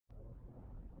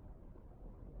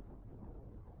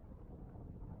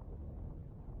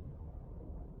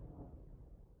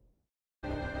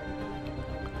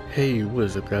Hey, what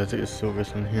is up guys, it's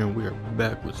Silverson here and we are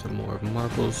back with some more of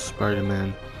Marvel's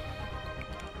Spider-Man.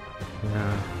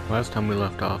 Last time we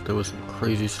left off there was some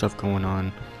crazy stuff going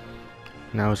on.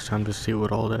 Now it's time to see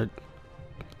what all that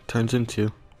turns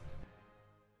into.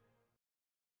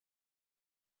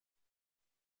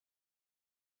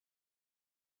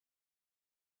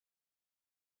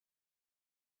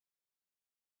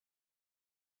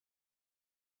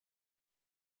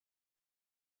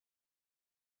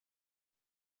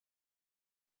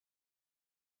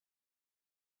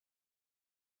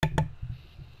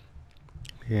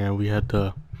 Yeah, we had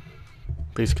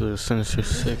basically the Sinister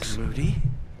Six Moody?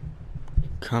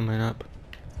 coming up.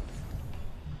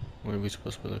 What are we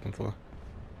supposed to be looking for?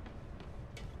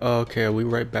 Oh, okay, are we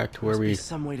right back to where Must be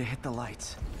some way to hit the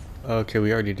lights. Okay,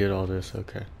 we already did all this,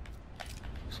 okay.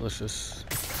 So let's just...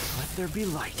 Let there be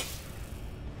light.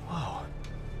 Whoa.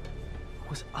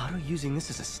 Was Otto using this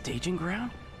as a staging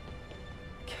ground?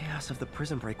 Chaos of the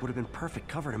prison break would have been perfect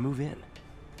cover to move in.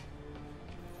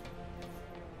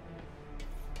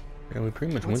 Yeah, we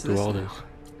pretty much went What's through all now? this.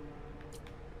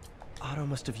 Otto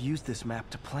must have used this map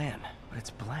to plan, but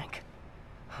it's blank.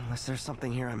 Unless there's something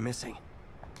here I'm missing.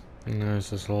 And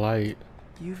there's this light.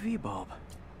 UV bulb.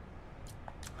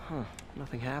 Huh,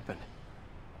 nothing happened.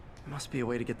 Must be a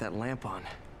way to get that lamp on.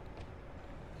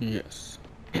 Yes.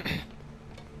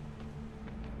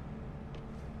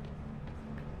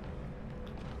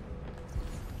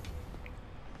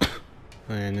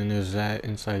 And then there's that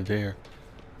inside there.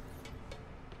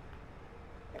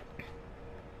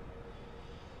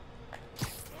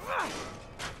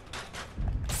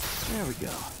 There we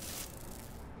go.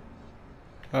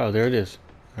 Oh, there it is.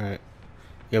 Alright.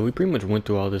 Yeah, we pretty much went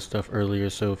through all this stuff earlier,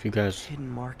 so if you guys... Hidden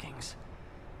markings.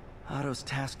 Otto's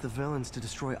tasked the villains to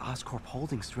destroy Oscorp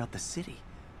holdings throughout the city.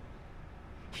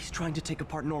 He's trying to take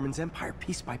apart Norman's empire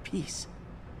piece by piece.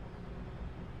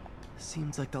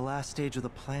 Seems like the last stage of the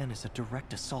plan is a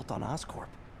direct assault on Oscorp.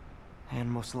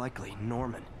 And most likely,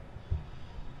 Norman.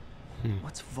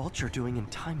 What's Vulture doing in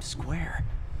Times Square?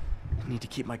 I need to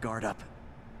keep my guard up.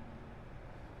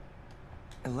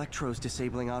 Electro's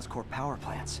disabling Oscorp power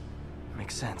plants.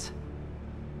 Makes sense.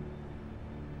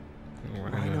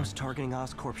 Rhino's targeting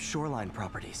Oscorp's shoreline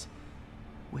properties.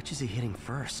 Which is he hitting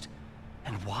first?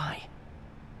 And why?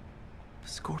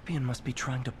 Scorpion must be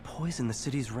trying to poison the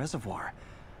city's reservoir.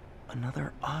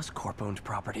 Another Oscorp-owned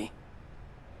property.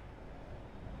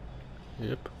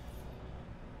 Yep.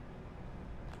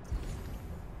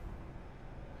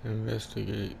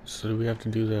 Investigate. So do we have to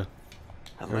do the...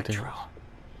 Electro.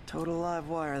 Total live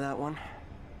wire, that one.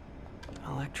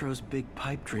 Electro's big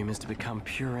pipe dream is to become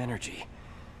pure energy.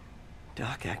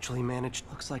 Doc actually managed...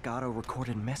 Looks like Otto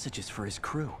recorded messages for his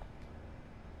crew.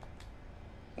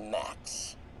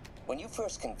 Max, when you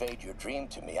first conveyed your dream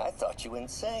to me, I thought you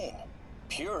insane.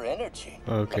 Pure energy.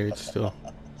 Okay, it's still...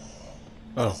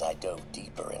 As I dove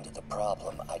deeper into the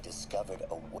problem, I discovered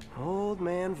a... Old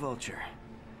man Vulture.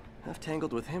 I've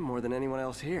tangled with him more than anyone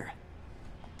else here.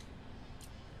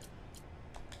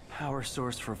 Power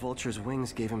source for Vulture's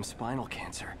wings gave him spinal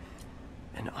cancer.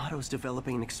 And Otto's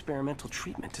developing an experimental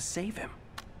treatment to save him.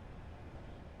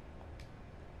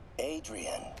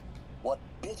 Adrian, what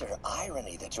bitter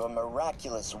irony that your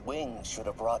miraculous wings should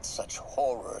have brought such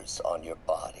horrors on your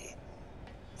body.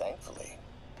 Thankfully,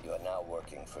 you are now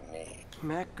working for me.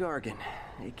 Mac Gargan,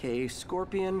 aka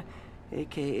Scorpion,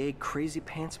 aka Crazy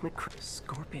Pants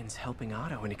Scorpion's helping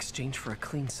Otto in exchange for a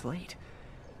clean slate.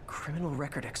 Criminal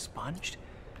record expunged?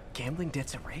 Gambling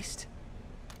debts erased?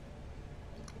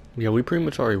 Yeah, we pretty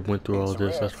much already went through all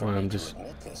this. That's why I'm just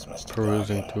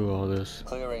perusing through all this.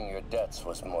 Clearing your debts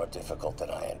was more difficult than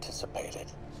I anticipated.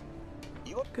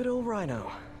 Good old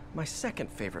Rhino, my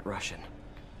second favorite Russian.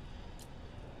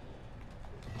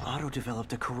 Otto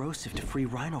developed a corrosive to free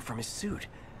Rhino from his suit.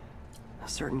 A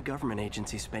certain government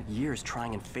agency spent years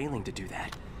trying and failing to do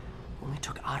that. Only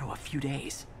took Otto a few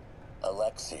days.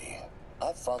 Alexei,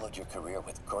 I've followed your career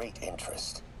with great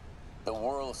interest. The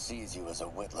world sees you as a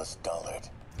witless dullard.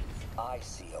 I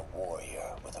see a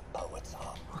warrior with a poet's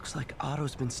heart. Looks like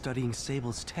Otto's been studying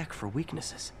Sable's tech for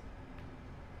weaknesses.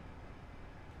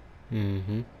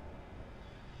 Mm-hmm.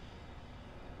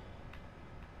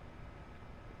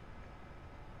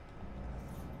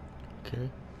 Okay.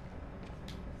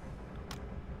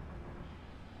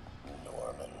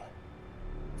 Norman.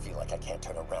 Feel like I can't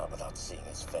turn around without seeing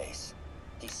his face.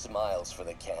 He smiles for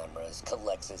the cameras,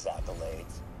 collects his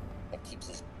accolades, and keeps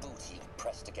his boot heel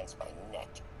pressed against my neck.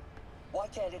 Why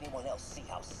can't anyone else see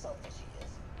how selfish he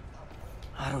is?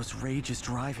 Otto's rage is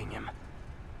driving him.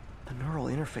 The neural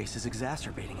interface is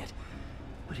exacerbating it,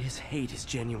 but his hate is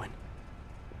genuine.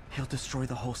 He'll destroy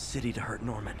the whole city to hurt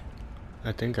Norman.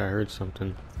 I think I heard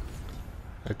something.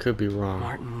 I could be wrong.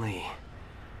 Martin Lee.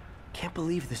 Can't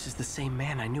believe this is the same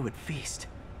man I knew at Feast.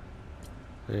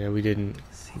 Yeah, we didn't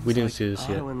Seems see this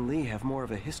yet. Otto and Lee have more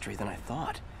of a history than I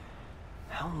thought.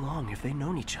 How long have they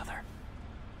known each other?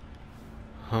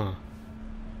 Huh.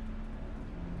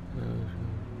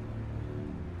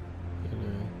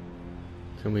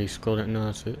 Can we scroll that? No,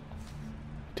 that's it.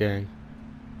 Dang.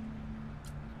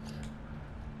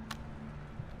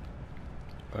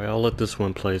 Alright, I'll let this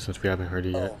one play since we haven't heard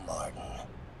it yet. Oh, Martin.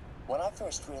 When I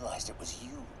first realized it was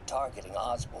you targeting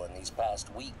Osborn these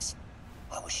past weeks,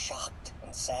 I was shocked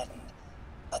and saddened.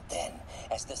 But then,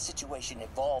 as the situation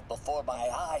evolved before my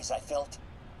eyes, I felt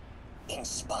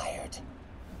inspired.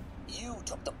 You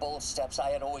took the bold steps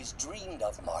I had always dreamed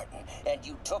of, Martin, and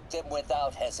you took them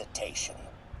without hesitation.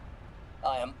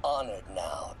 I am honored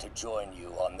now to join you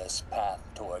on this path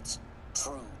towards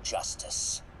true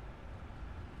justice.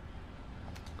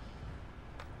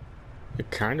 It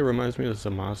kind of reminds me of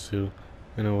Zamasu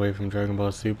in a way from Dragon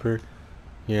Ball Super.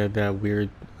 He had that weird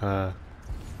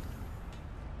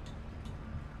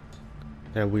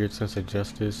sense of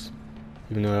justice.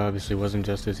 Even though it obviously wasn't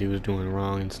justice, he was doing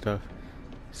wrong and stuff.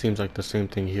 Seems like the same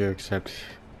thing here, except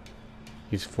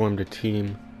he's formed a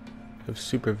team of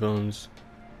supervillains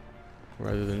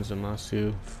rather than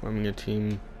Zamasu forming a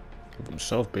team of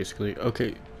himself, basically.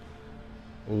 Okay,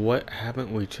 what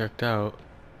haven't we checked out?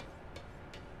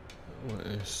 What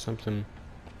is something?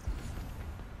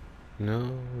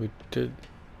 No, we did.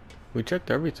 We checked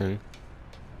everything.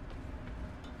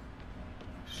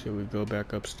 Should we go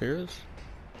back upstairs?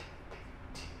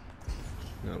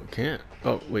 No, we can't.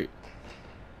 Oh, wait.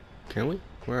 Can we?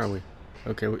 Where are we?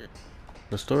 Okay, we're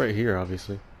still right here,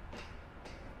 obviously.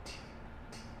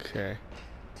 Okay.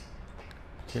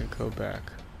 Can't go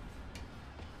back.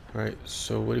 Alright,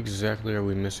 so what exactly are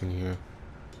we missing here?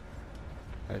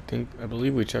 I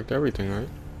believe we checked everything, right?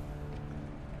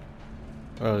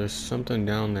 Oh, there's something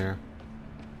down there.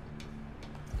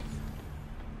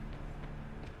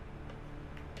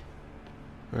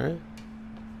 Right?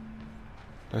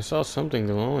 I saw something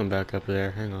glowing back up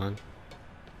there. Hang on.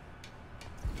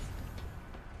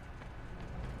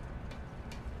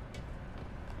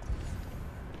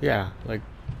 Yeah, like,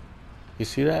 you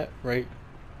see that? Right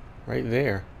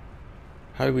there.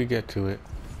 How did we get to it?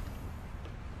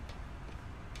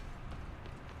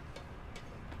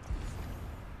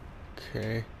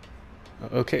 Okay.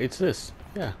 Okay, it's this.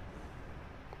 Yeah.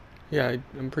 Yeah,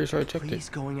 I'm pretty sure I checked He's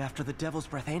it. going after the Devil's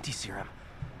Breath anti-serum,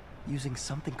 using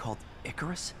something called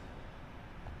Icarus?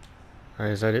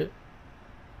 Alright, is that it?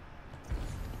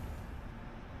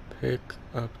 Pick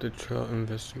up the trail,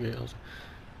 investigate.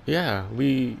 Yeah,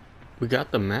 we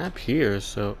got the map here,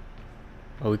 so...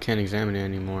 Oh, we can't examine it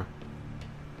anymore.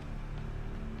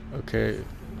 Okay,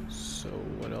 so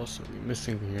what else are we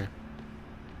missing here?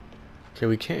 Okay,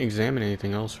 we can't examine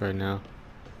anything else right now.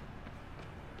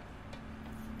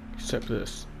 Except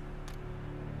this.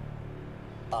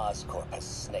 Oscorp has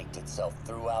snaked itself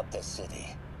throughout the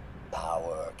city.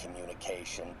 Power,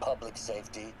 communication, public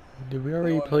safety. Did we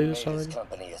already Norman play this made his already?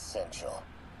 company essential,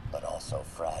 but also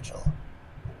fragile.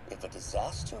 If a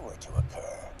disaster were to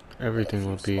occur, Everything and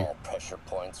a will few be. small pressure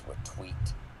points were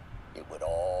tweaked, it would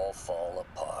all fall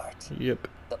apart. Yep.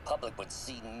 The public would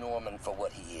see Norman for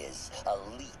what he is, a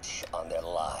leech on their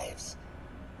lives.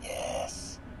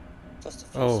 Yes. Just a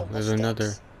few Oh, simple there's steps,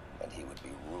 another. and he would be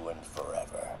ruined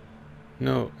forever.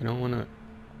 No, I don't want to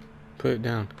put it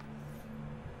down.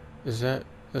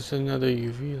 That's another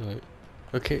UV light.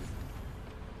 Okay.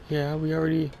 Yeah, we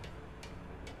already...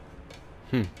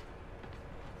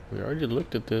 We already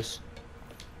looked at this.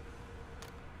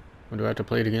 Or do I have to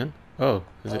play it again? Oh,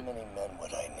 is How it? many men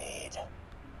would I need?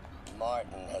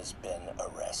 Martin has been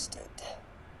arrested.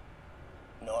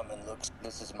 Norman looks...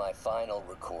 This is my final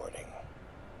recording.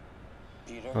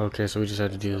 Peter? Okay, so we just had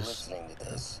to if do you're this. listening to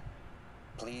this,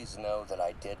 please know that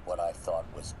I did what I thought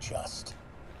was just.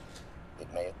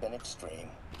 It may have been extreme,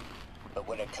 but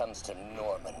when it comes to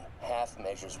Norman, half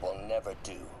measures will never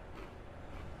do.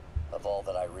 Of all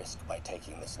that I risked by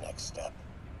taking this next step,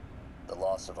 the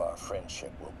loss of our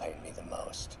friendship will pain me the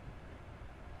most.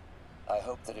 I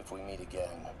hope that if we meet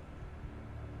again,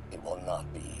 it will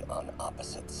not be on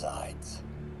opposite sides.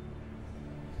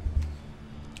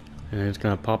 And it's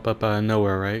gonna pop up out of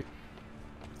nowhere, right?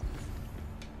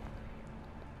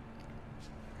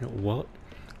 What?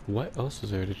 What else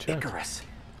is there to check? Icarus.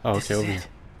 Oh, This okay, is over here.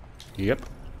 it. Yep.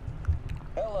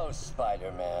 Hello,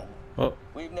 Spider-Man. Oh,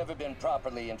 We've never been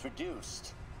properly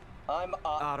introduced. I'm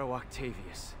Otto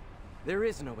Octavius. There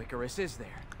is no Icarus, is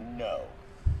there? No.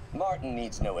 Martin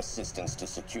needs no assistance to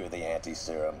secure the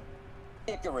anti-serum.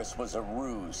 Icarus was a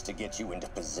ruse to get you into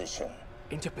position.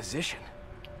 Into position?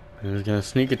 He was gonna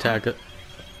sneak attack it.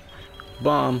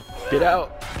 Bomb. Get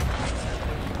out.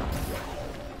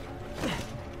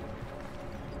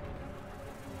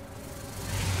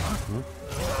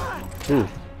 Ooh.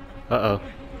 Uh-oh.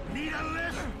 Need a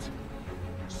lift?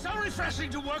 So refreshing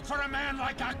to work for a man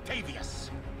like Octavius.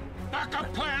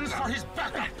 Backup plans for his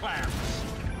backup plans.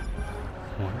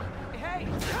 Hey!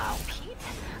 Pete,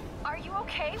 are you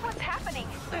okay? What's happening?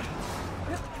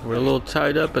 We're a little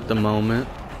tied up at the moment.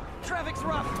 Traffic's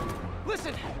rough.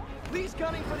 Listen, Lee's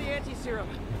gunning for the anti-serum.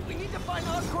 We need to find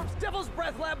Oscorp's Devil's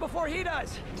Breath lab before he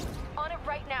does. On it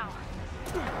right now.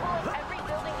 Pull up every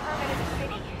building permit in the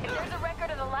city. If there's a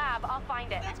record of the lab, I'll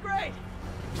find it. That's great.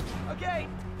 Okay.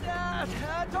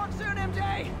 Talk soon,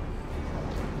 MJ.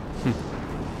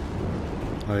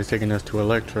 Oh, he's taking us to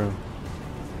Electro.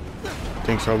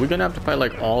 Think so. Are we gonna have to fight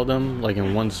like all of them, like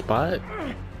in one spot?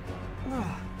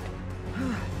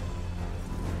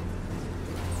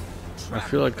 I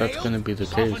feel like that's gonna be the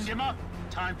case. Softened him up.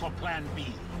 Time for plan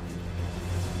B.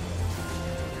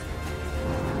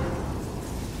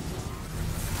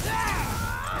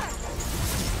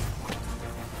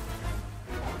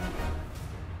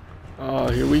 Oh,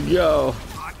 here we go.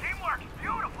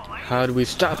 How do we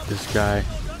stop this guy?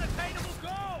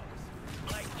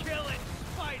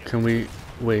 Can we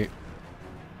wait?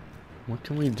 What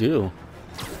can we do?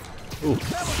 Ooh.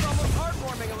 That was almost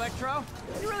heartwarming, Electro.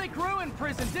 You really grew in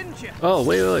prison, didn't you? Oh,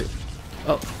 wait.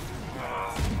 Oh.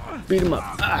 Beat him up.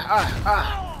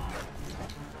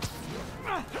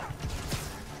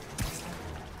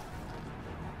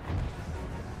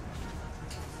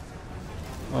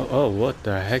 Oh, what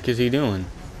the heck is he doing?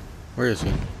 Where is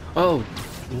he? Oh,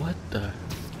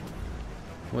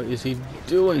 what is he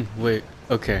doing? Wait,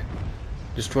 okay.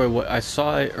 Destroy what? I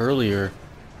saw it earlier.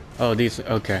 Oh, these,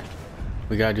 okay.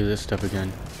 We gotta do this stuff again.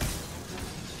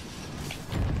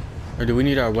 Or do we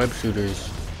need our web shooters?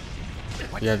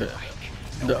 Yeah, the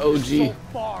OG.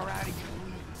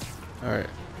 Alright.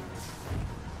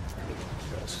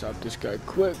 Gotta stop this guy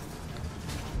quick.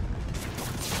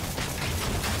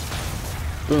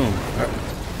 Boom.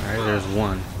 Alright, there's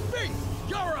one.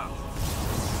 You're up.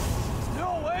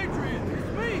 No, Adrian,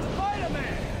 it's me,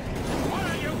 Spider-Man. What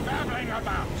are you babbling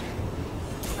about?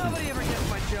 Nobody ever gets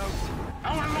my jokes.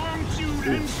 Our long-chewed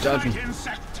dodge him. inside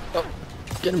insect. Oh,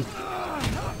 get him. You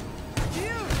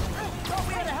thought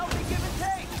we had a healthy give and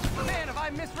take. Man, have I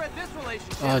misread this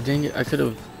relationship? Oh, dang it. I could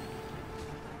have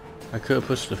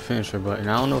pushed the finisher button.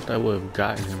 I don't know if that would have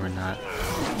gotten him or not.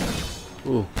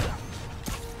 Ooh.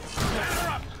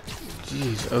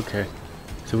 Jeez, okay.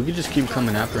 So we could just keep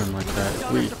coming after him like that.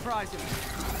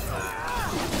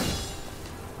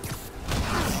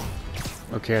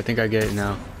 Okay, I think I get it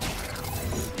now.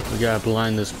 We gotta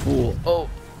blind this fool. Oh!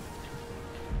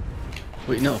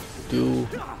 Wait, no.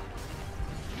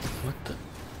 What the?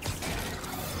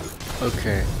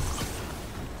 Okay.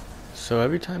 So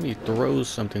every time he throws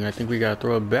something, I think we gotta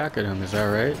throw it back at him. Is that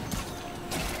right?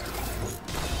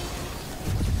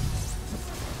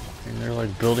 And they're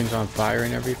like buildings on fire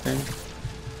and everything.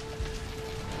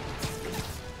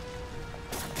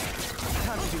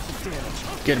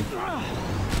 Get him.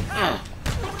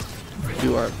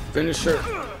 Do our finisher.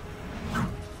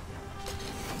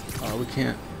 Oh, we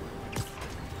can't.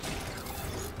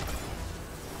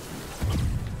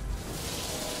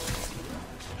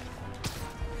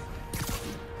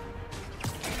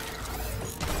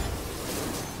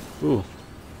 Ooh.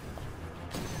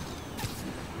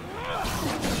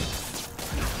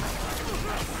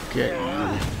 Get you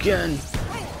again.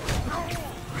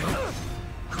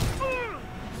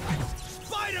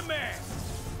 Spider-Man!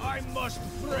 I must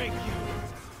break you.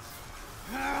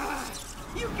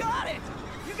 You got it!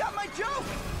 You got my joke!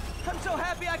 I'm so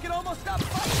happy I could almost stop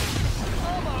fighting.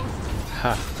 Almost.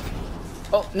 Ha.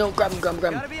 Oh, no, grab him.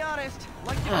 Gotta be honest,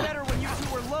 liked you better when you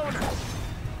two were loners.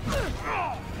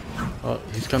 Oh,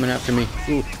 he's coming after me.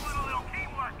 Ooh.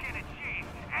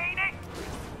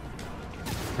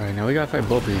 Alright, now we gotta fight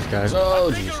both of these guys.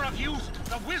 Oh, jeez.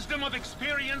 The wisdom of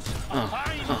experience,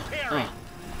 pairing.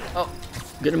 Oh,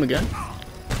 get him again.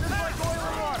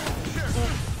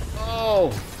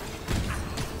 Oh.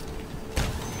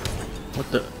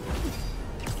 What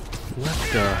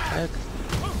the heck?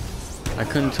 I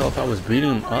couldn't tell if I was beating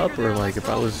him up or like if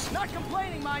I was. Not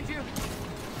complaining, mind you.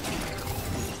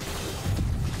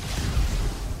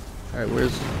 Alright,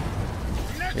 where's...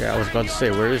 Yeah, I was about to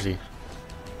say, where is he?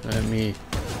 Let me...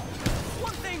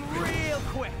 One thing real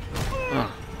quick.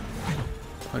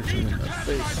 Punch him in the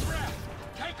face.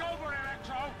 Take over,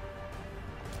 Electro.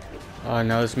 Oh,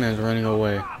 now this man's running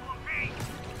away.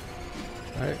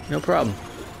 Alright, no problem.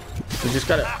 We just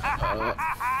gotta...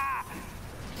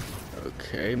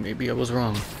 okay, maybe I was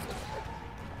wrong.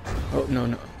 Oh, no,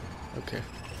 no. Okay.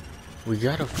 We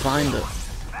gotta find the...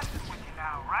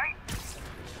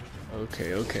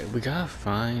 okay, okay. We gotta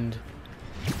find...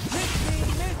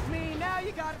 Miss me, now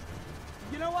you got it.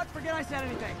 You know what? Forget I said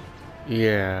anything.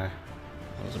 yeah.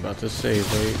 I was about to say,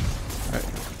 wait. Alright,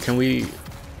 can we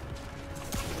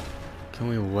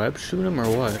web shoot him or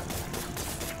what?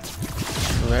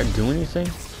 Will that do anything?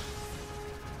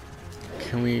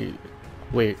 Can we...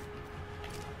 wait.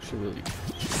 Should really...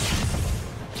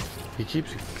 he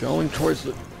keeps going towards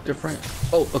the different...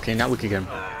 oh, okay, now we can get him.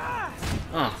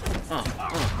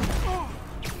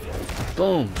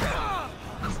 Boom!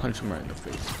 Punch him right in the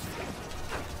face.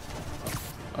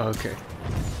 Okay.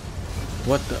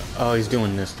 What the... oh, he's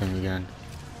doing this thing again.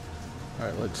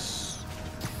 Alright, let's...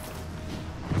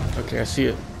 okay, I see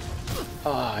it.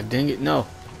 Ah, dang it, no.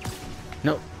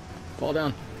 No. Fall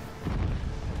down.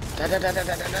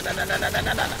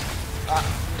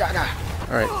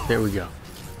 Alright, there we go.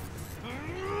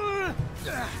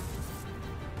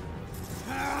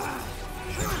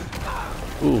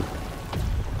 Ooh.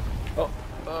 Oh.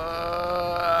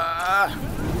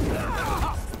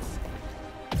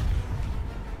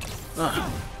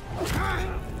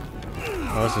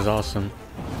 Oh, this is awesome.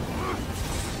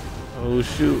 Oh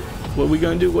shoot. What are we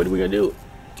gonna do? What are we gonna do?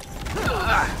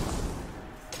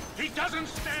 He doesn't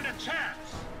stand a chance.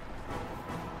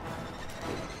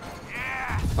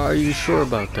 Are you sure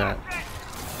about that?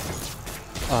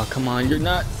 Oh, come on, you're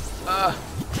not.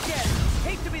 Again,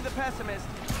 hate to be the pessimist,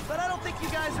 but I don't think you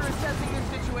guys are assessing this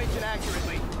situation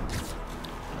accurately.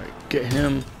 Alright, get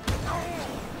him.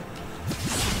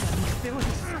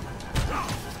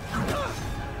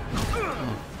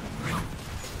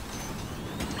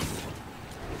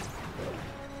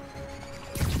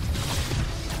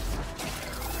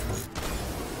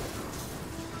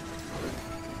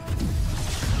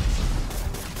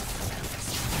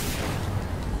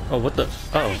 Oh, what the?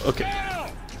 Oh, okay.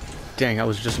 Dang, I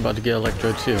was just about to get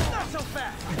Electro too. Not so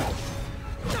fast.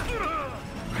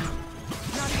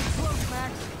 Not even close,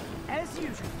 Max. As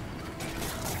usual.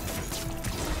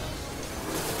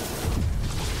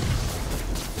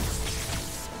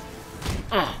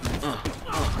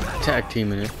 Tag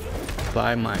teaming it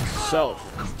by myself.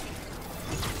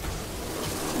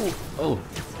 Ooh, oh.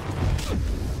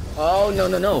 Oh, no,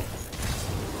 no, no.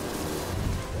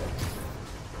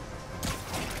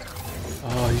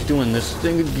 Oh, he's doing this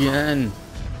thing again.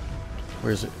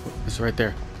 Where is it? It's right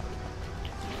there.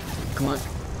 Come on.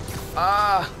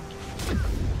 Ah!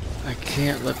 I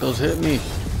can't let those hit me.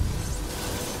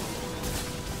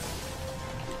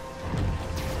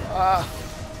 Ah!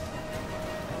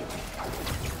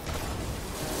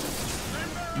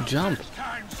 Jump.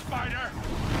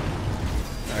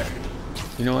 Alright.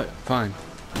 You know what? Fine.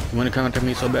 You want to come after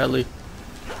me so badly?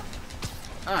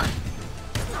 Ah!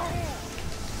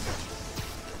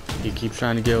 You keep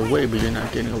trying to get away, but you're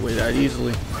not getting away that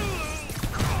easily.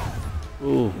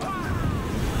 Ooh.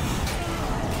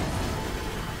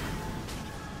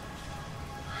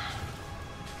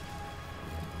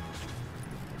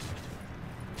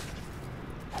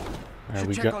 Alright,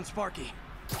 we got... on Sparky.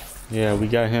 yeah, we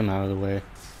got him out of the way.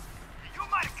 You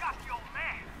might have got the old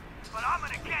man, but I'm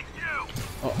gonna get you.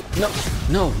 Oh,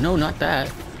 no, no, no, not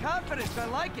that. Confidence, I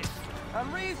like it.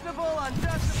 Unreasonable,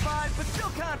 unjustified, but still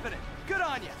confident. Good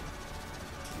on you.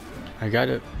 I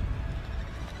gotta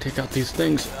take out these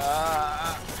things.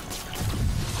 Oh,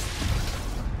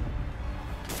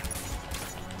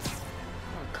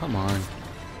 come on.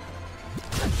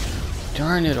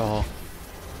 Darn it all.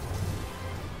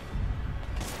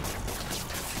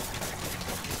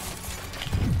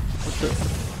 What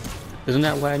the? Isn't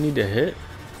that what I need to hit?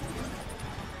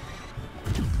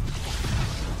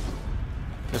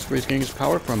 That's where he's getting his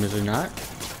power from, is it not?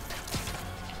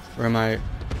 Or am I...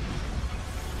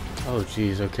 oh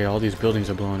jeez, okay, all these buildings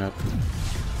are blowing up.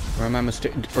 Or am I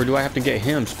mistaken? Or do I have to get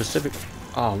him specific?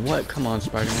 Oh, what? Come on,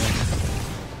 Spider-Man.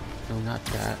 No, not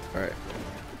that. Alright.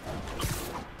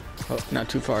 Oh, not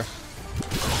too far.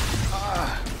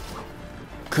 Ah,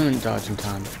 couldn't dodge in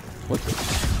time. What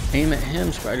the? Aim at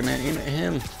him, Spider-Man. Aim at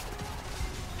him.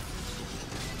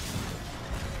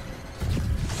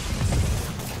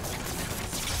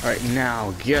 Alright,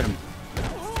 now, get him.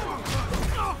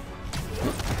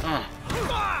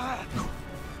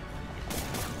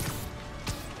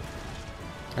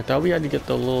 I thought we had to get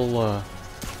the little,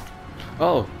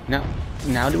 oh,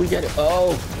 now do we get it?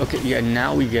 Oh, okay, yeah,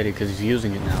 now we get it because he's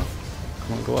using it now.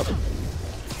 Come on, go up.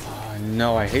 Oh,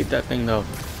 no, I hate that thing, though.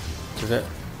 Because that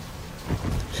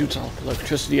shoots off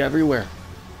electricity everywhere.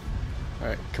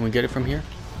 Alright, can we get it from here?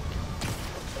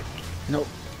 Nope.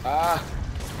 Ah.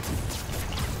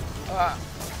 Ah.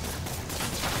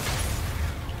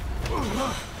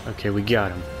 Okay, we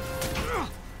got him.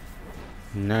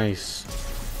 Nice.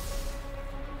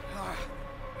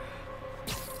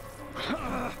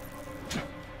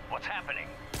 What's happening?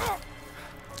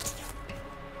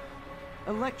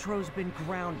 Electro's been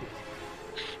grounded.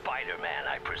 Spider-Man,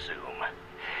 I presume.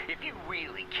 If you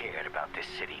really cared about this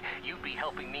city, you'd be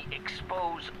helping me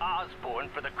expose Osborn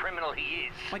for the criminal he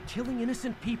is. By killing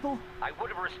innocent people? I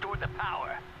would have restored the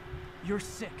power. You're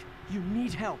sick. You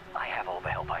need help. I have all the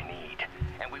help I need,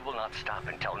 and we will not stop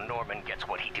until Norman gets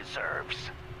what he deserves.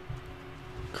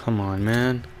 Come on,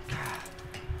 man.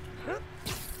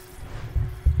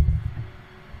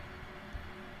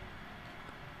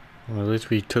 Well, at least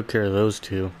we took care of those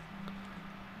two.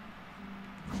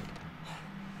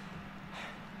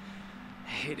 I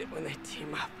hate it when they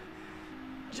team up.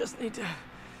 Just need to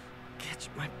catch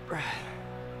my breath.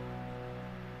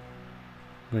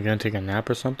 We gonna take a nap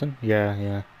or something?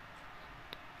 Yeah.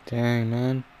 Dang,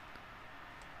 man.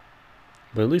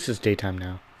 But at least it's daytime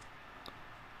now.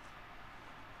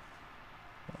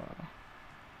 Wow.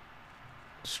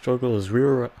 Struggle is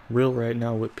real right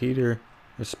now with Peter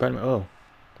or Spider-Man. Oh,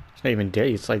 it's not even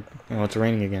day. It's like, you know, it's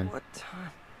raining again. What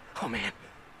time? Oh man.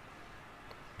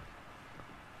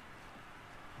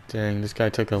 Dang, this guy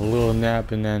took a little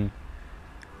nap and then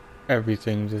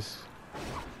everything just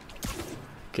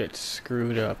gets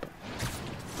screwed up.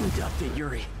 Need to update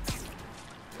Yuri.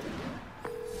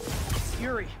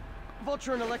 Yuri,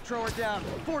 Vulture and Electro are down.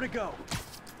 4 to go.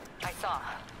 I saw.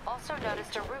 Also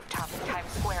noticed a rooftop in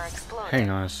Times Square explode. Hang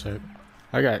on a sec.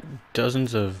 I got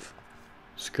dozens of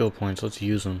skill points. Let's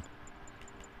use them.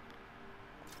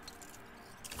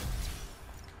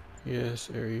 Yes,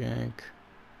 air yank.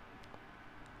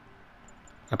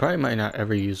 I probably might not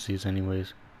ever use these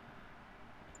anyways.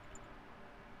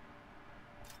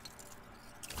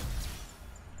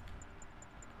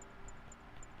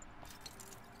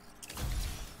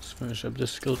 Let's finish up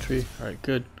this skill tree. Alright,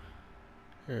 good.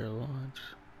 Air launch.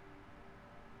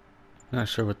 Not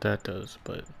sure what that does,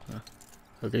 but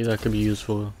okay, that could be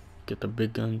useful. Get the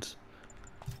big guns.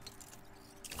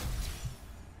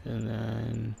 And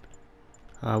then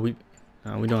we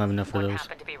don't have enough of Wouldn't those.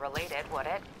 happen to be related, would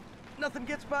it? Nothing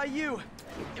gets by you.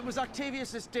 It was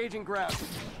Octavius' staging ground.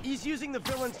 He's using the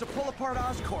villains to pull apart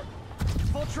Oscorp.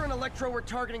 Vulture and Electro were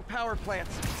targeting power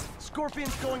plants.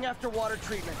 Scorpion's going after water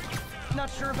treatment. Not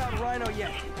sure about Rhino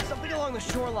yet. Something along the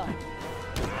shoreline.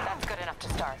 That's good enough to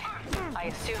start. I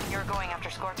assume you're going after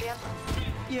Scorpion?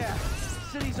 Yeah,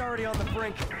 city's already on the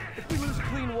brink. If we lose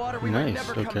clean water, we might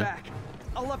never come back.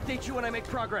 I'll update you when I make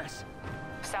progress.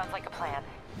 Sounds like a plan.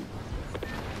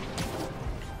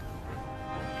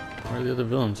 Where are the other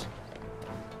villains?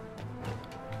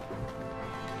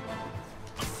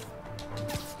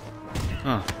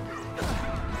 Oh.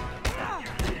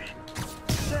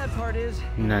 Sad part is,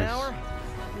 in Nice. an hour,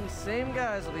 these same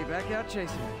guys will be back out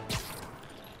chasing me.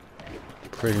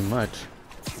 Pretty much.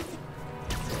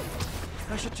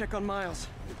 I should check on Miles.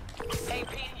 Hey,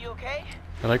 Pete, you okay?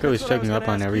 I like how he's That's what I was checking up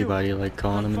gonna on ask everybody, you. like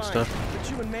calling them and Fine, stuff. but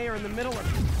you and May are in the middle of it.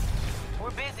 We're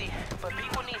busy, but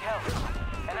people need help.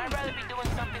 And I'd rather be doing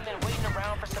something than waiting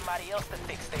around for somebody else to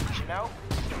fix things, you know?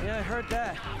 Yeah, I heard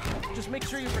that. Just make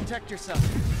sure you protect yourself.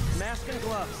 Mask and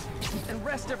gloves. And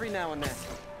rest every now and then.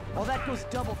 All that goes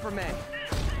double for May.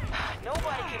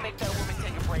 Nobody can make that woman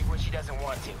take a break when she doesn't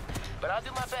want to. But I'll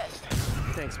do my best.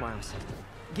 Thanks, Miles.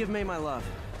 Give May my love.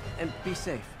 And be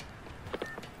safe.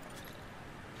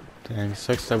 Dang,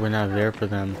 sucks that we're not there for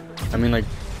them. I mean, like,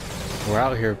 we're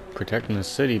out here protecting the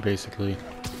city, basically.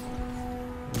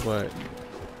 But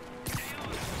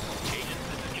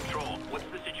Control. What's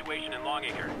the situation in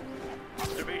Longacre?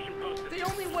 Observation posted. The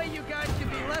only way you guys can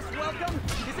be less welcome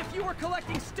is if you were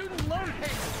collecting student loan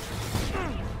payments.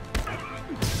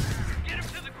 Get him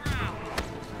to the ground.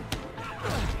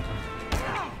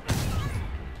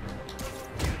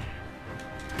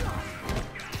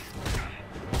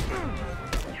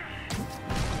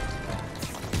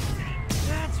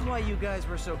 That's why you guys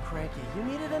were so cranky. You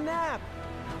needed a nap.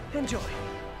 Enjoy.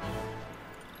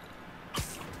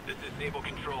 This is Naval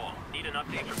Control. Need an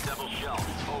update from Devil's Shell.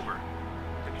 Over.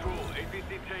 Control,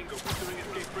 APC Tango pursuing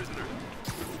escaped prisoners.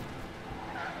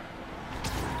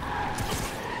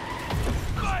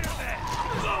 Spider-Man!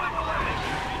 Blow him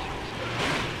away!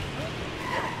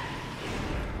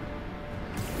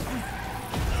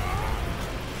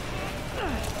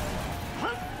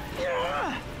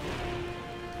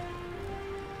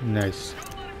 nice.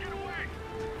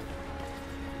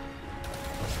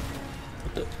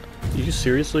 Are you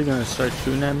seriously gonna start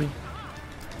shooting at me?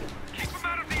 Keep him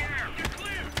out of the air! You're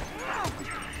clear!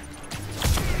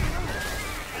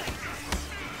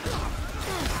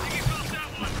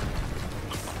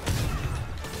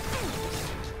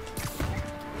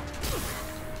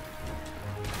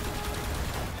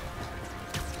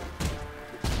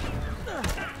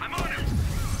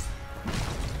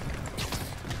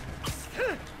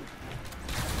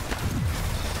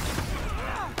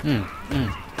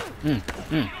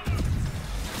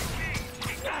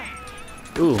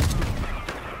 Ooh.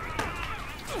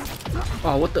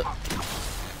 Oh, what the?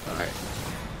 Alright.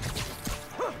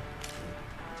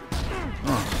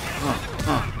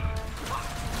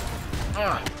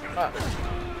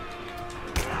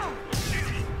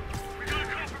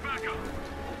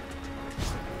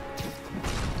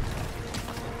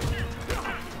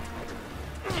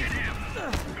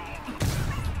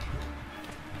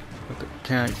 What the?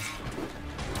 Can't.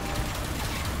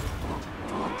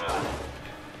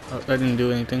 Oh, that didn't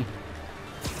do anything.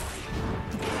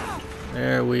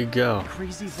 There we go.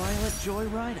 Crazy violent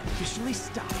joyride officially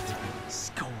stopped.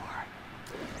 Score.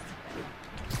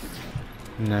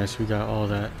 Nice, we got all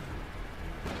that.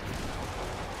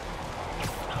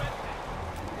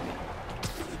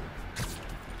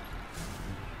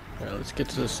 Alright, let's get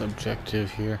to this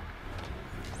objective here.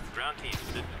 Ground team,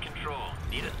 this is Control.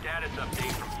 Need a status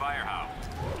update from Firehouse.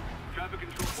 Traffic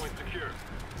control point secure.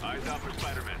 Eyes out for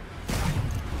Spider-Man.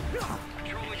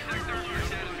 Controlling sector, your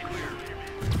status clear.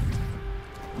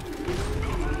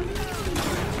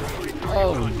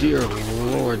 Oh dear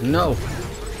Lord, no!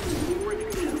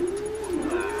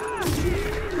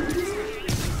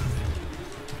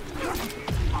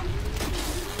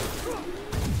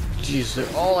 Jeez,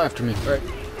 they're all after me. All right.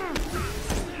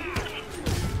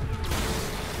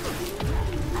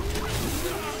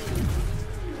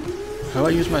 How do I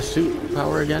use my suit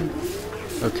power again?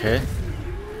 Okay.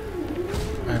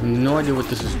 I have no idea what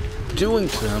this is doing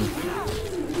to them.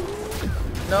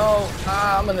 No!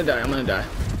 Ah, I'm gonna die, I'm gonna die.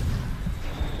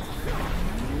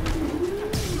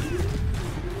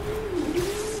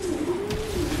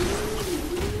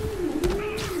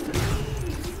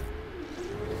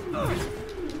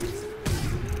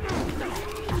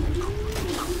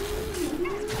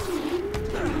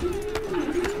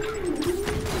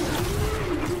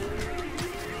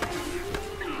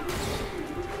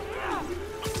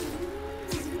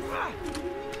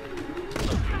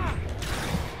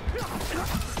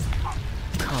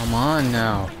 Come on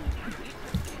now.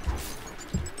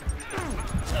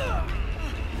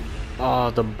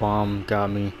 Oh, the bomb got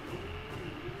me.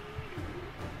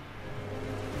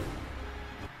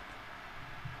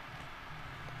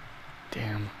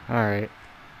 Damn. Alright.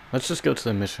 Let's just go to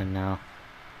the mission now.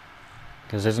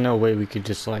 Because there's no way we could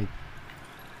just, like,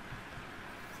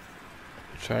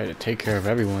 try to take care of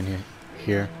everyone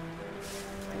here.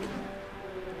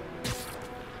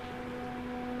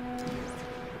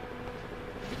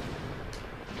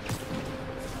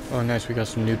 Oh, nice. We got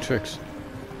some new tricks.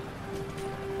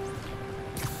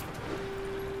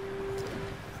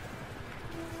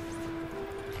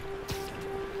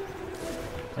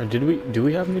 Or do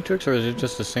we have new tricks, or is it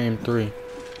just the same 3?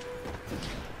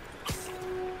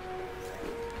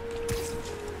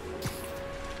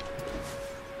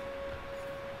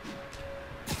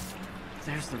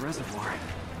 There's the reservoir.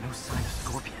 No sign of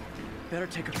Scorpion. Better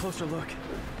take a closer look.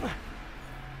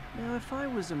 Now, if I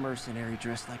was a mercenary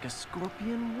dressed like a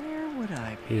scorpion, where would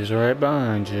I be? He's right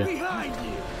behind you. Behind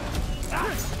you!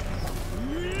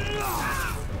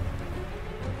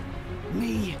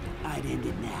 Me, I'd end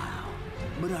it now.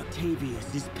 But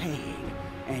Octavius is paying,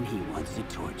 and he wants to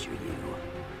torture you,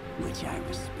 which I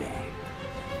respect.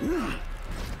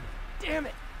 Damn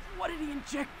it! What did he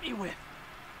inject me with?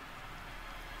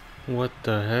 What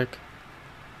the heck?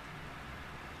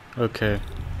 Okay.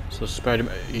 So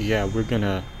Spider-Man, yeah, we're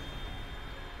gonna...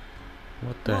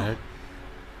 What the heck?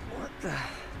 What the...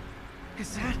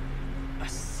 Is that a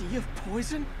sea of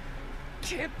poison?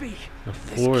 Can't be. The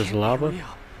floor is lava?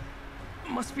 Real.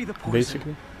 Must be the poison.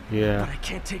 Basically? Yeah. But I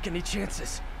can't take any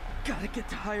chances. Gotta get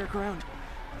to higher ground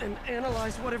and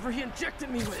analyze whatever he injected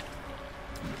me with.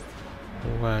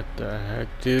 What the heck,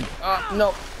 dude? Ah,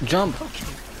 no! Jump! Okay.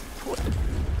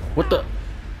 What the?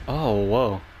 Oh,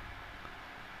 whoa.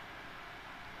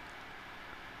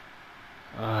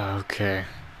 Okay.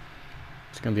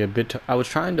 It's gonna be a bit. I was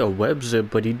trying to web zip,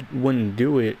 but he wouldn't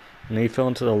do it, and he fell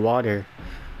into the water.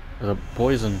 The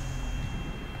poison.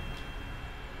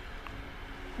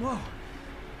 Whoa.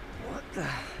 What the?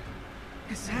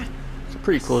 Is that? It's a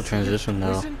pretty cool transition,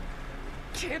 though. Poison?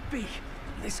 Can't be.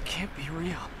 This can't be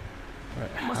real.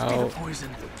 Right, Must be the poison.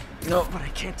 No. But I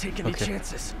can't take any Okay.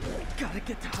 chances. Gotta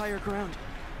get to higher ground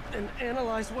and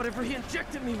analyze whatever he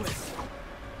injected me with.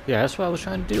 Yeah, that's what I was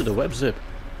trying to do, the web zip,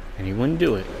 and he wouldn't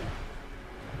do it.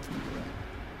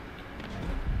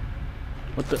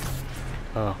 What the?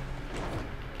 Oh.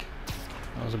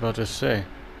 I was about to say.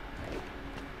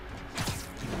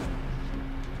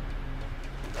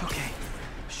 Okay,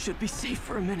 should be safe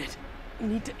for a minute.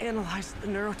 Need to analyze the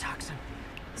neurotoxin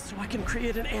so I can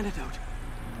create an antidote.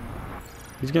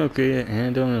 He's gonna create an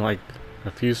antidote in like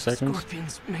A few seconds.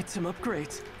 Scorpions made some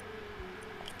upgrades.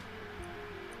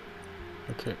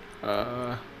 Okay.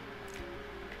 No,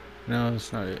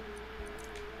 that's not it.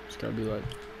 It's gotta be like,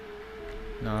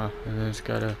 nah, and then it's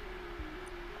gotta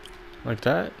like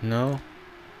that. No,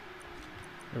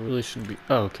 it really shouldn't be.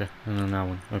 Oh, okay. And then that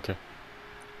one. Okay.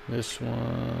 This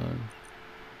one.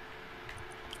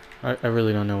 I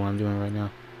really don't know what I'm doing right now.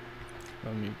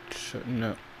 Let me check.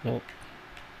 No. Well.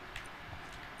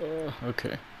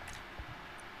 Okay.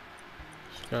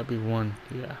 It's gotta be one.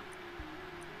 Yeah.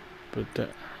 But that.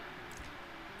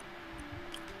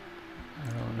 I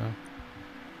don't know.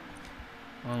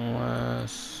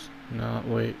 Unless. No,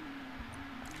 wait.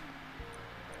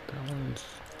 That one's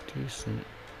decent.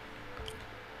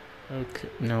 Okay.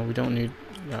 No, we don't need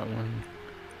that one.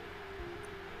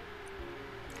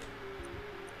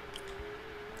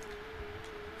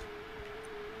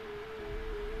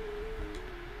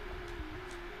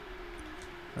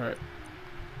 Alright.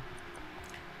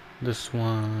 This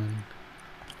one.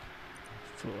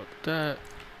 Fill up that.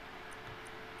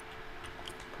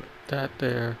 Put that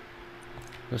there.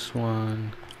 This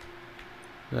one.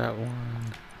 That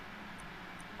one.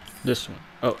 This one.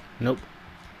 Oh, nope.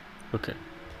 Okay.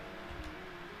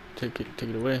 Take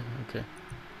it away. Okay.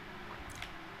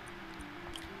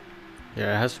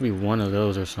 Yeah, it has to be one of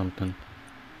those or something.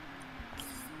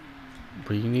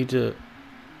 But you need to...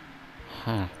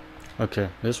 Huh. Okay,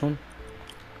 this one?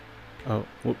 Oh,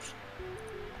 whoops.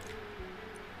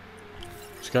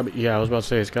 It's gotta be... Yeah, I was about to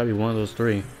say, it's gotta be one of those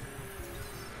three.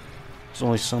 There's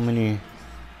only so many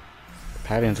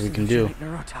patterns we can do.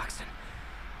 Neurotoxin.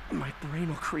 My brain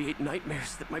will create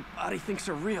nightmares that my body thinks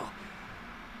are real.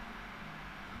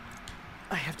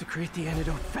 I have to create the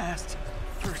antidote fast.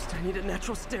 First, I need a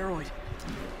natural steroid.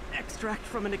 Extract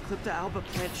from an Eclipta alba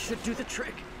plant should do the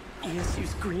trick.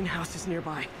 ESU's greenhouse is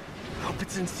nearby. Hope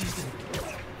it's in season.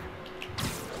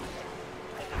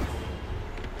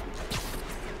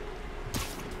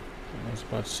 I was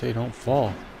about to say, don't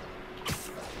fall.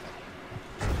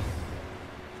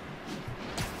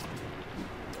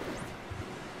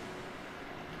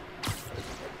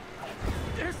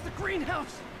 There's the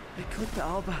greenhouse! Eclipta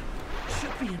alba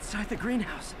should be inside the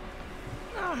greenhouse.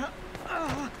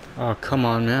 Oh, come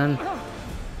on, man.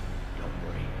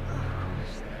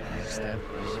 It's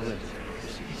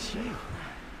you.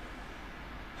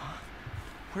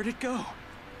 Where'd it go?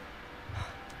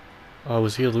 Oh,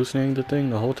 was he hallucinating the thing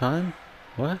the whole time?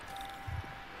 What?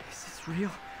 Is this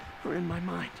real or in my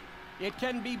mind? It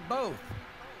can be both.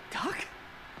 Doc?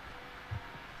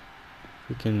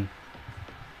 We can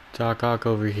Doc Ock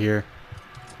over here.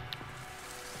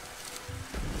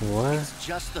 What? It's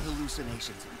just the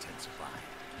hallucinations intensifying.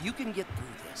 You can get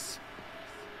through this.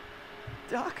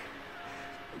 Doc?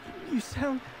 You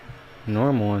sound...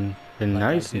 Normal and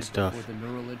nice and stuff. Before the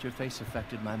neural interface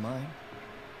affected my mind.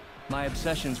 My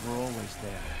obsessions were always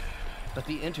there, but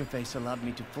the interface allowed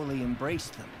me to fully embrace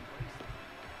them.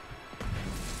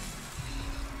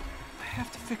 I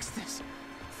have to fix this.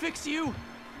 Fix you!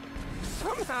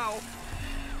 Somehow!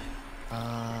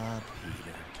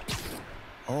 Peter.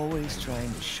 Always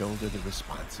trying to shoulder the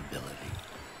responsibility,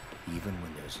 even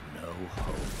when there's no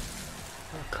hope.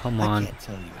 Come on. I can't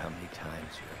tell you how many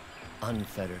times your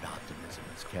unfettered optimism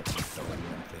has kept me going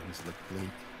when things look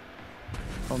bleak.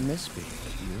 I'll miss being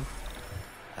with you.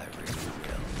 I really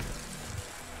will.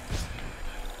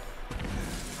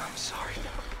 I'm sorry,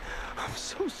 Doc. I'm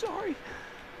so sorry.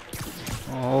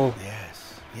 Oh,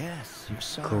 Yes, you're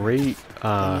sorry. great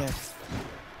And yet,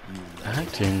 you let it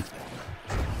acting.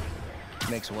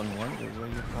 makes one wonder where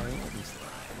your priorities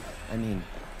lie. I mean,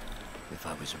 if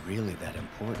I was really that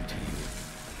important to you,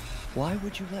 why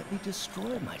would you let me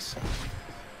destroy myself?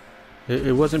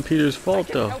 It wasn't Peter's fault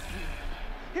though. Help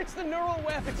you. It's the neural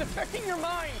web. It's affecting your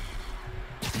mind.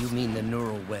 You mean the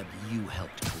neural web you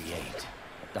helped create?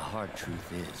 The hard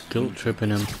truth is, Guilt tripping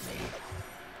him.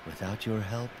 Without your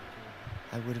help,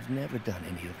 I would have never done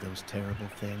any of those terrible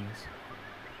things.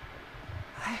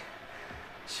 I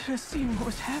should have seen what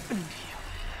was happening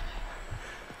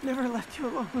to you. Never left you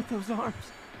alone with those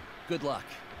arms. Good luck.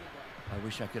 I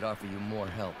wish I could offer you more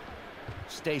help.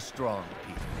 Stay strong,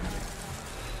 Peter.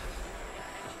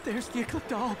 There's the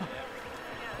Eclipta alba.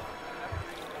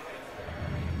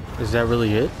 Is that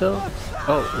really it though?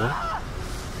 Oh, what?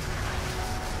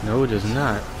 No, it is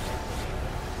not.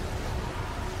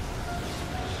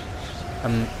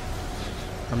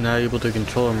 I'm not able to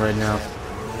control him right now.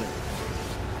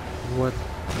 What?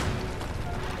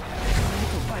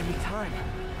 It'll buy me time,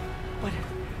 but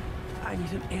I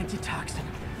need an antitoxin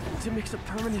to mix a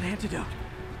permanent antidote.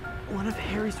 One of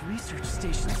Harry's research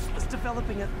stations was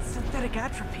developing a synthetic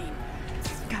atropine.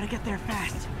 Gotta get there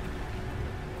fast.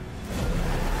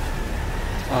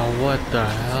 Oh, what the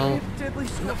hell? Deadly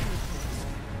scorpion.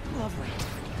 Lovely.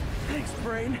 Thanks,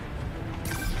 Brain.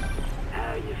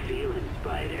 How you feeling,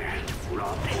 Spider?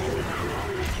 Raw panic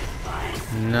crawling just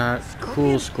fine. Not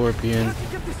cool, Scorpion. How'd you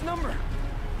get this number?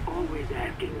 Always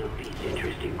asking them these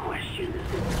interesting questions.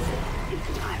 It's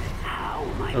not how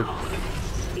am I calling.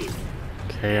 It's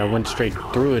Okay, I went straight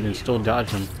through it and still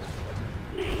dodged him.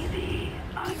 maybe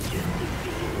I'm just a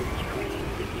feeling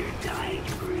dreams of your dying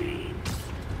brain.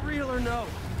 Real or no?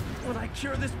 When I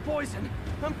cure this poison,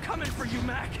 I'm coming for you,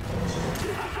 Mac.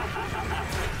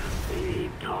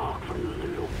 Big talk from the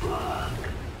little bug.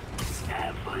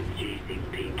 Have fun chasing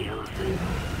pink elephants.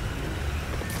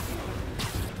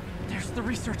 There's the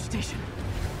research station.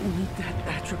 We need that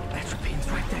atropine's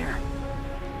right there.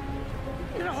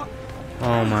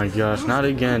 Oh my gosh, not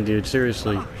again, dude.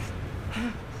 Seriously.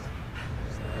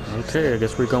 Okay, I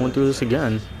guess we're going through this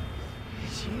again.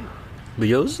 But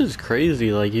yo, this is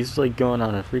crazy. Like, he's like going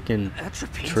on a freaking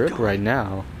trip right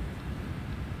now.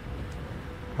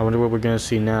 I wonder what we're gonna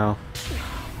see now.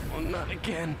 Well, not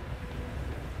again.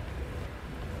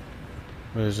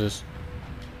 What is this?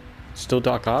 Still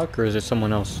Doc Ock, or is it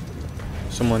someone else?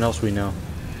 Someone else we know.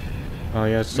 Oh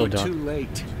yeah, it's still Doc. Too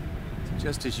late.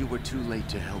 Just as you were too late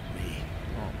to help me.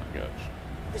 Oh my gosh.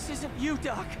 This isn't you,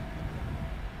 Doc.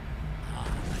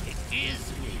 It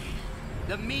is me.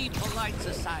 The me polite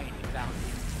society found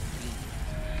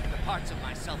me. The parts of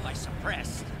myself I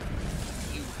suppressed.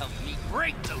 You helped me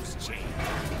break those chains.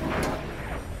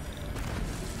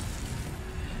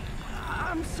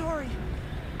 I'm sorry.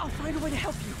 I'll find a way to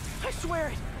help you. I swear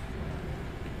it.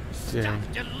 Stop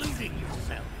deluding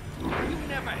yourself. You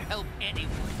never help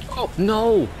anyone. Oh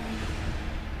no!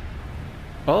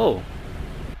 Oh.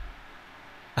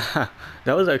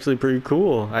 That was actually pretty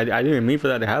cool. I didn't mean for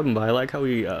that to happen, but I like how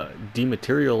he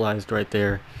dematerialized right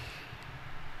there.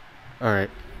 Alright.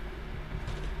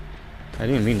 I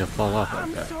didn't mean to fall off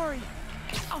like that. I'm sorry.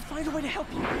 I'll find a way to help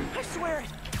you. I swear it.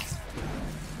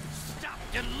 Stop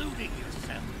deluding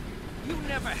yourself. You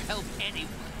never help anyone.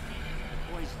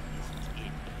 Poison is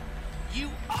in you. You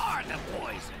are the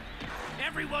poison.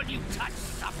 Everyone you touch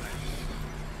suffers.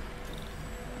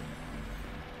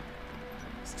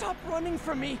 Stop running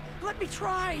from me. Let me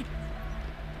try.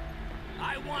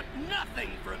 I want nothing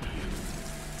from you.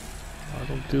 Oh,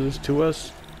 don't do this to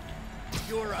us.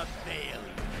 You're a failure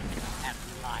at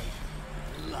life,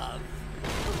 love,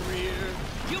 career.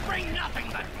 You bring nothing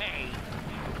but pain.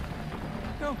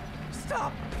 No,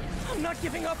 stop. I'm not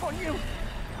giving up on you.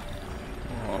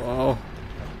 Oh.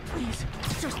 Please,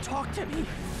 just talk to me.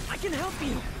 I can help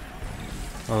you.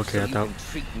 Okay, So I you thought can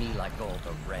treat me like all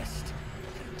the rest,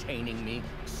 containing me,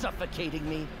 suffocating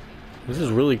me. this is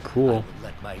really I cool. would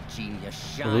let my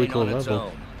genius shine Really cool on its level.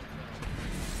 own.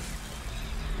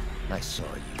 I saw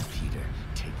you, Peter,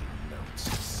 taking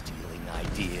notes, stealing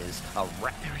ideas, There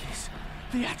it is.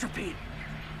 The atropine.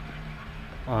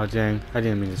 Oh dang, I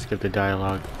didn't mean to skip the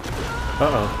dialogue.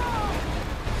 Uh-oh.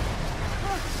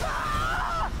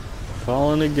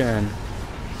 Falling again.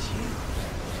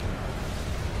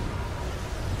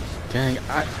 Dang,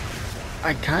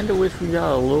 I kind of wish we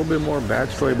got a little bit more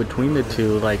backstory between the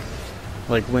two. Like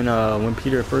when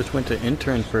Peter first went to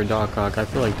intern for Doc Ock, I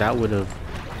feel like that would have.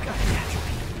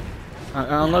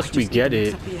 Unless we get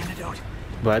it,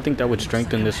 but I think that would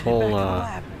strengthen this whole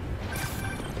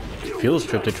field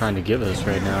trip they're trying to give us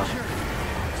right now.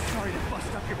 Sorry to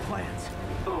bust up your plans.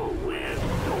 Oh, well,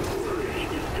 don't worry.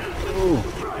 Ooh.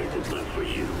 Surprises left for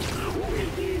you. We'll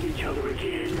see each other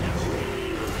again.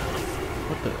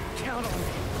 What the? Count on me.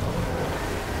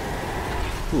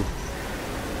 Ooh.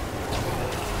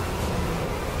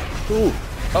 Ooh.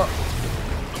 Oh.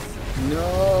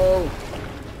 No.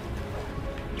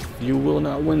 You will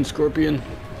not win, Scorpion.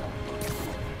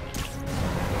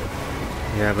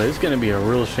 Yeah, but it's gonna be a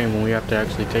real shame when we have to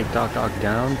actually take Doc Ock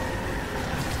down.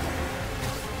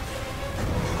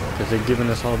 Because they're giving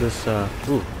us all this,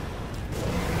 ooh.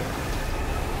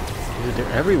 Dude,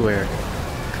 they're everywhere.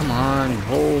 Come on,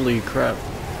 holy crap.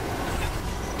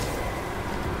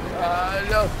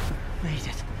 No. Made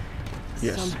it.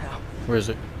 Yes. Somehow. Where is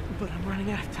it? But I'm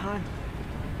running out of time.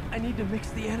 I need to mix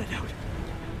the antidote.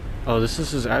 Oh, this is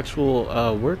his actual,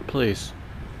 workplace.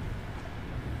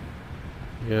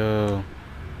 Yo.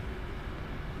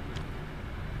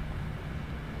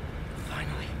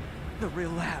 Finally, the real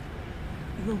lab.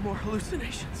 No more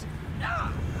hallucinations.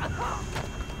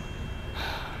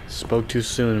 Spoke too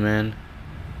soon, man.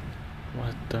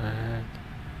 What the heck?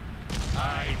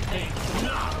 I think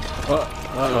not.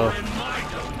 Uh-oh. In my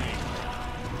domain.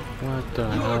 What the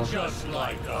You're hell? just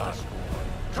like Osborn,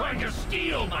 trying to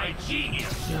steal my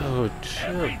genius. Yo, chill.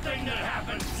 Everything that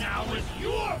happens now is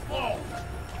your fault.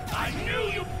 I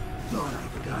knew you! Thought I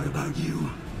forgot about you.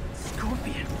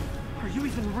 Scorpion, are you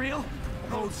even real?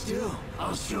 Hold still.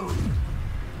 I'll show you.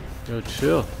 Yo,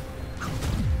 chill. That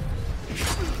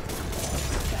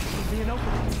gave me an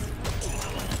opening.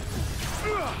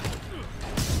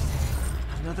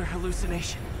 Another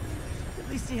hallucination. At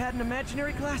least he had an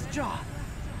imaginary glass jaw.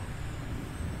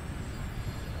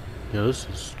 Yo, this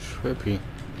is trippy.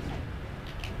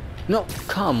 No,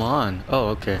 come on. Oh,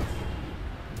 okay.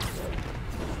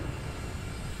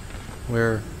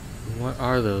 What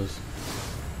are those?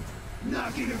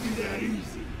 Not gonna be that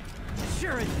easy.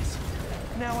 Sure it is.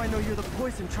 Now I know you're the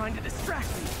poison trying to distract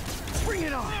me. Bring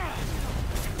it on.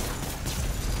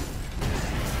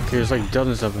 Okay, there's like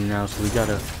dozens of them now, so we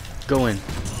gotta go in.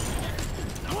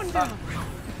 One down.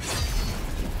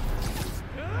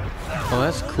 Oh,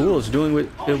 that's cool. It's doing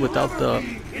it without the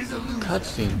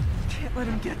cutscene. Can't let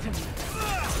him get to me.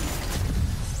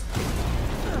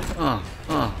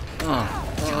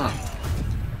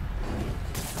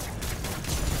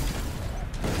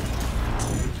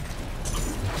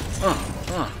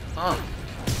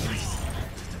 Nice.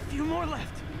 Just a few more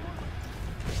left.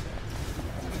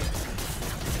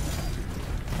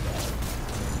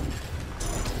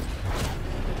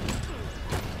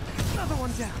 Another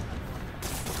one down.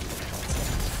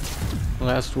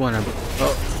 Last one.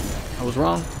 Oh, I was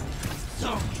wrong.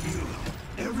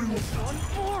 One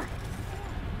more.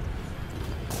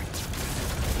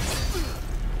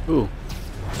 Ooh.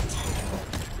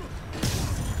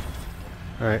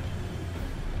 Alright.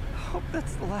 Hope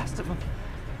that's the last of them.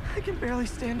 I can barely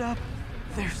stand up.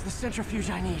 There's the centrifuge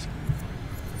I need.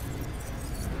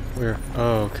 Where?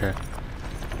 Oh, okay.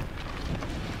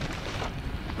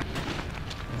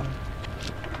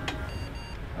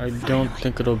 I don't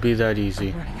think it'll be that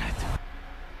easy. Running out of time.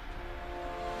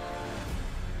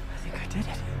 I think I did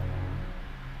it.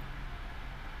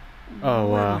 Oh,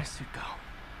 Where'd wow. my suit go?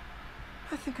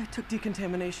 I think I took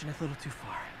decontamination a little too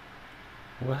far.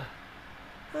 What?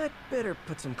 I'd better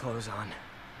put some clothes on.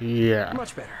 Yeah.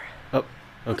 Much better. Oh,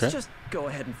 okay. Let's just go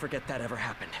ahead and forget that ever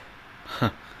happened. Huh.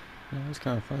 Yeah, that's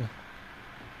kind of funny.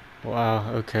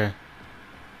 Wow, okay.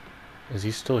 Is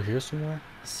he still here somewhere?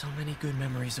 So many good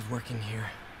memories of working here.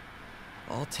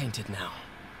 All tainted now.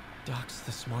 Doc's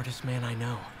the smartest man I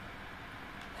know.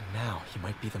 And now he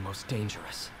might be the most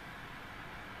dangerous.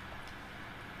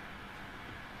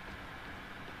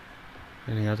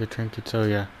 Any other trinkets? Oh,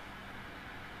 yeah.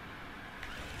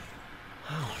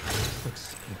 Wow,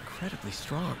 looks incredibly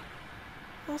strong.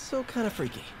 Also kind of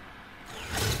freaky.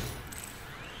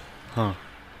 Huh.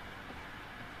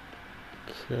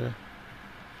 Okay.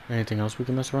 Anything else we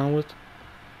can mess around with?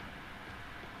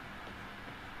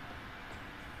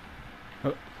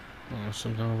 Oh, there's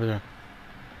something over there.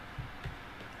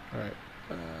 Alright.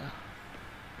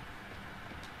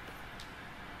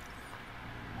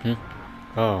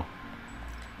 Oh.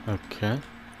 Okay.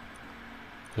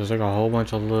 There's like a whole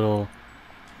bunch of little...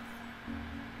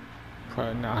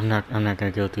 No, I'm not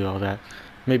gonna go through all that.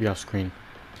 Maybe off screen.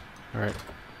 Alright.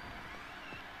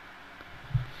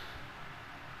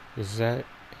 Is that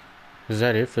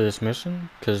it for this mission?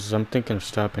 Because I'm thinking of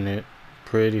stopping it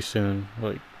pretty soon,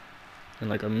 like in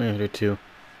like a minute or two.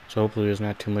 So hopefully there's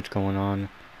not too much going on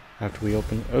after we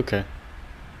open. Okay.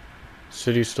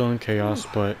 City's still in chaos,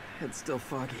 but Head's still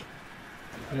foggy.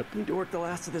 yep. Need to work the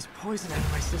last of this poison out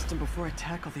of my system before I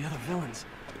tackle the other villains.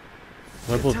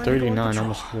 Level Time to go on 39, patrol.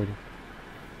 almost 40.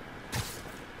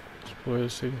 Explore the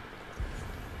city.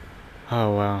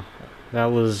 Oh wow, that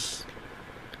was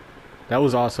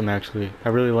awesome actually. I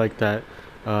really like that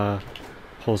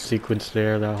whole sequence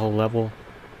there, that whole level.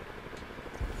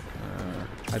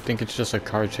 I think it's just a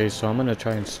car chase, so I'm gonna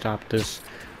try and stop this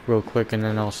real quick and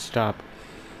then I'll stop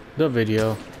the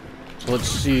video. So let's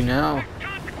see now.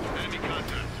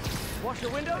 Wash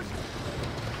your windows?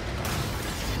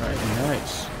 Alright,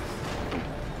 nice.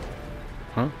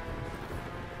 Huh?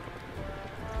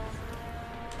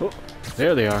 Oh,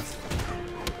 there they are.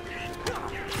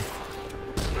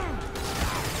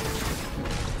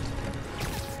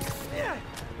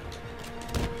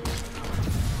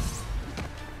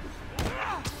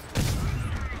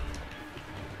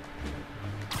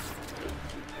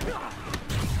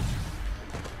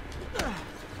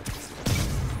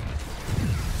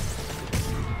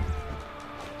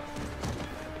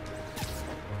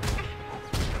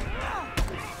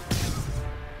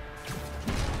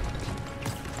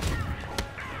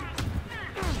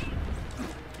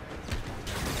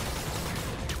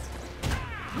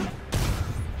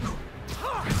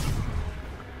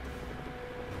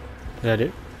 Is that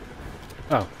it?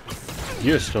 Oh,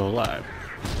 you're still alive.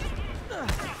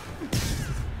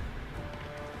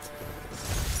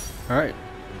 Alright,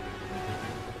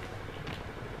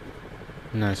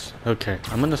 Nice. Okay,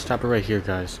 I'm gonna stop it right here,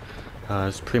 guys.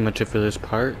 That's pretty much it for this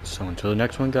part. So until the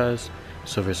next one, guys,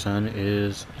 Silver Sun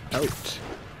is out.